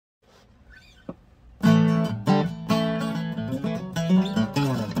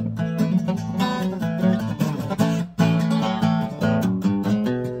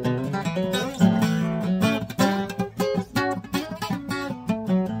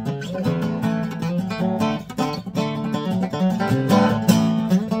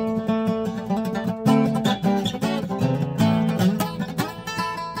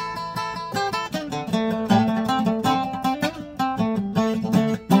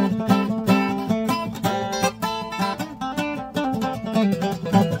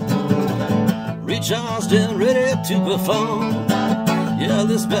charged and ready to perform. Yeah,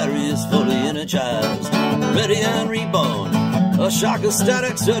 this battery is fully energized, ready and reborn. A shock of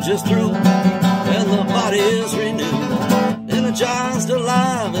static surges through, and the body is renewed. Energized,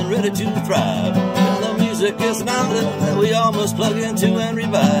 alive, and ready to thrive. And the music is mounted that we all must plug into and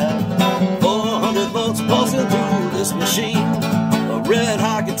revive. 400 volts pulsing through this machine. A red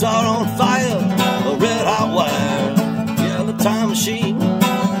hot guitar on fire, a red hot wire. Yeah, the time machine,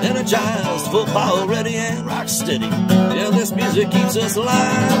 energized, full power, ready and rock steady. Yeah, this music keeps us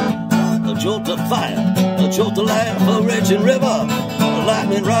alive. A jolt of fire, a jolt of life, a raging river, a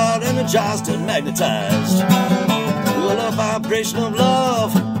lightning rod, energized and magnetized. Well, a vibration of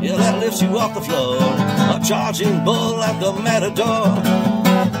love, yeah, that lifts you off the floor. A charging bull like the matador.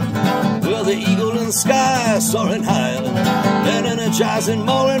 Well, the eagle in the sky, soaring higher, and energizing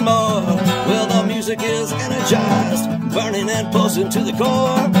more and more. Well, the music is energized, burning and pulsing to the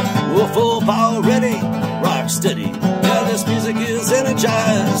core. We're full power, ready, rock steady. Yeah, this music is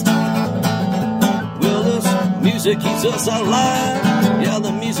energized. Well, this music keeps us alive. Yeah,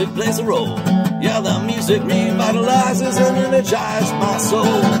 the music plays a role. Yeah, the music revitalizes and energizes my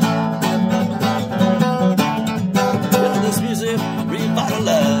soul. Yeah, this music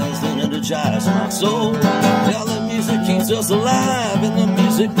revitalizes and energizes my soul. Yeah, the music keeps us alive and the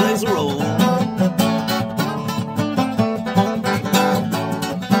music plays a role.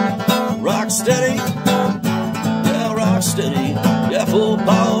 Rock steady, yeah, rock steady, yeah, full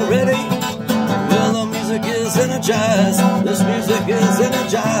power ready. Well, the music is energized, this music is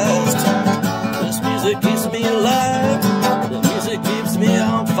energized. This music keeps me alive, the music keeps me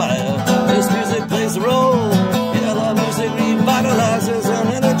on fire. This music plays a role, yeah, the music revitalizes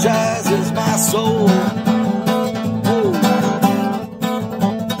and energizes my soul.